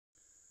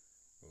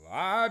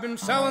I've been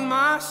selling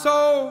my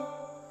soul,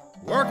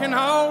 working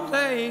all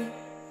day,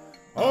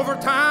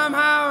 overtime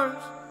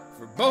hours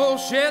for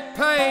bullshit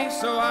pay,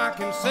 so I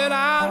can sit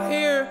out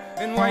here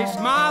and waste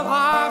my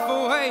life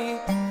away,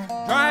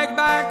 drag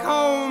back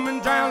home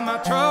and drown my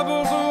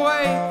troubles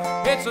away.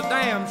 It's a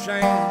damn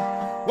shame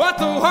what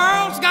the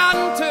world's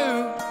gotten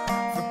to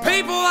for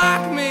people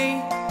like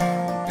me,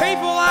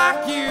 people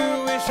like you.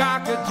 Wish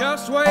I could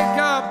just wake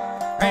up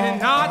and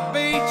it not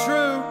be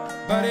true,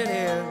 but it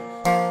is.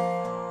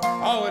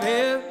 Oh, it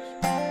is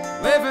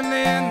living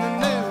in the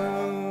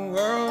new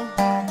world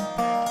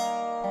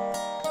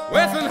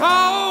with an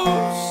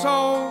whole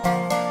soul.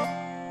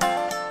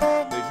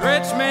 These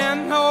rich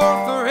men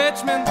north of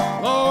Richmond,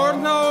 Lord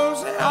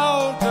knows they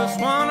all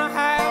just wanna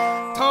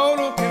have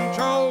total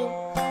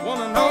control.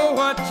 Wanna know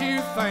what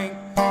you think,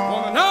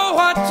 wanna know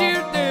what you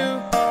do,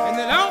 and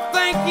they don't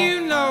think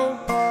you know,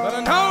 but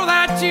I know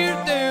that you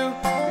do.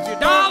 'Cause your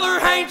dollar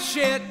ain't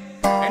shit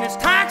and it's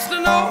taxed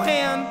to no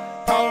end,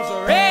 'cause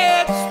the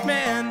rich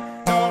men,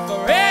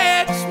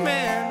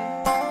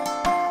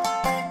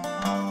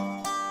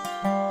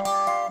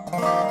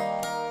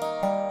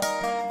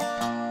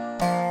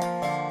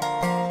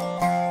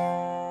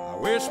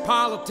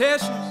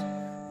 politicians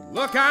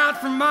look out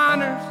for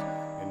miners,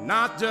 and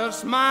not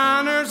just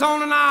miners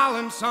on an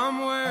island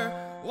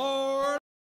somewhere, Lord.